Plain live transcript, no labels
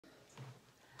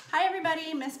Hi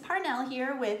everybody, Miss Parnell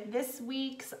here with this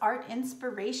week's art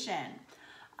inspiration.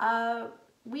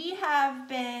 We have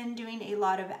been doing a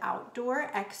lot of outdoor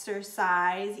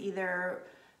exercise, either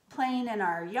playing in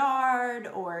our yard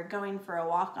or going for a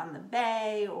walk on the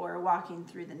bay or walking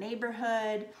through the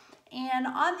neighborhood. And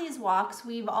on these walks,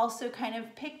 we've also kind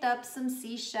of picked up some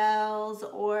seashells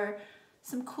or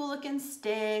some cool looking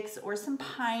sticks or some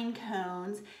pine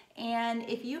cones. And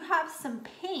if you have some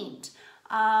paint,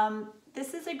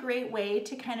 this is a great way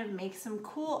to kind of make some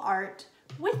cool art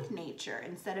with nature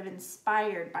instead of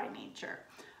inspired by nature.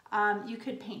 You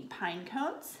could paint pine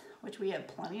cones, which we have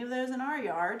plenty of those in our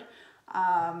yard.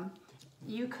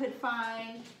 You could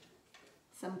find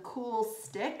some cool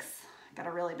sticks. Got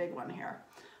a really big one here.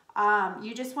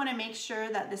 You just want to make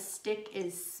sure that the stick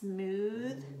is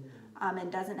smooth and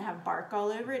doesn't have bark all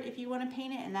over it if you want to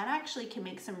paint it, and that actually can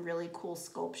make some really cool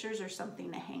sculptures or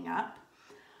something to hang up.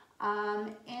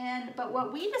 But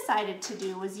what we decided to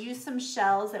do was use some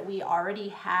shells that we already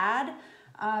had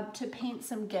to paint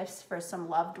some gifts for some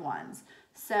loved ones.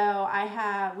 So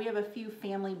we have a few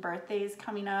family birthdays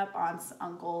coming up, aunts,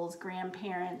 uncles,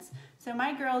 grandparents. So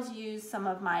my girls used some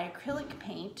of my acrylic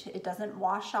paint, it doesn't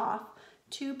wash off,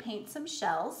 to paint some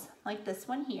shells like this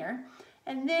one here.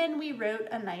 And then we wrote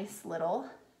a nice little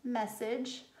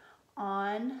message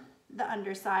on the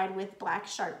underside with black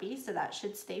Sharpie, so that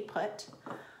should stay put.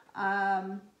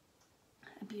 A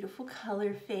beautiful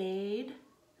color fade.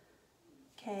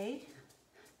 Okay,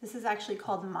 this is actually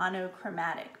called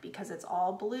monochromatic because it's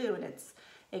all blue and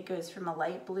it goes from a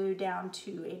light blue down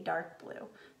to a dark blue.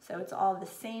 So it's all the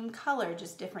same color,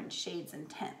 just different shades and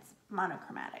tints,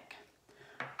 monochromatic.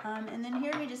 And then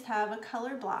here we just have a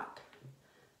color block.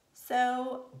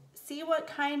 So see what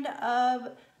kind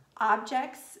of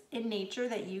objects in nature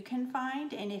that you can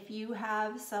find, and if you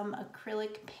have some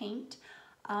acrylic paint,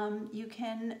 you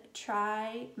can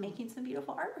try making some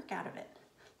beautiful artwork out of it.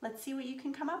 Let's see what you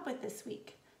can come up with this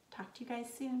week. Talk to you guys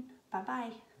soon.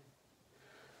 Bye-bye.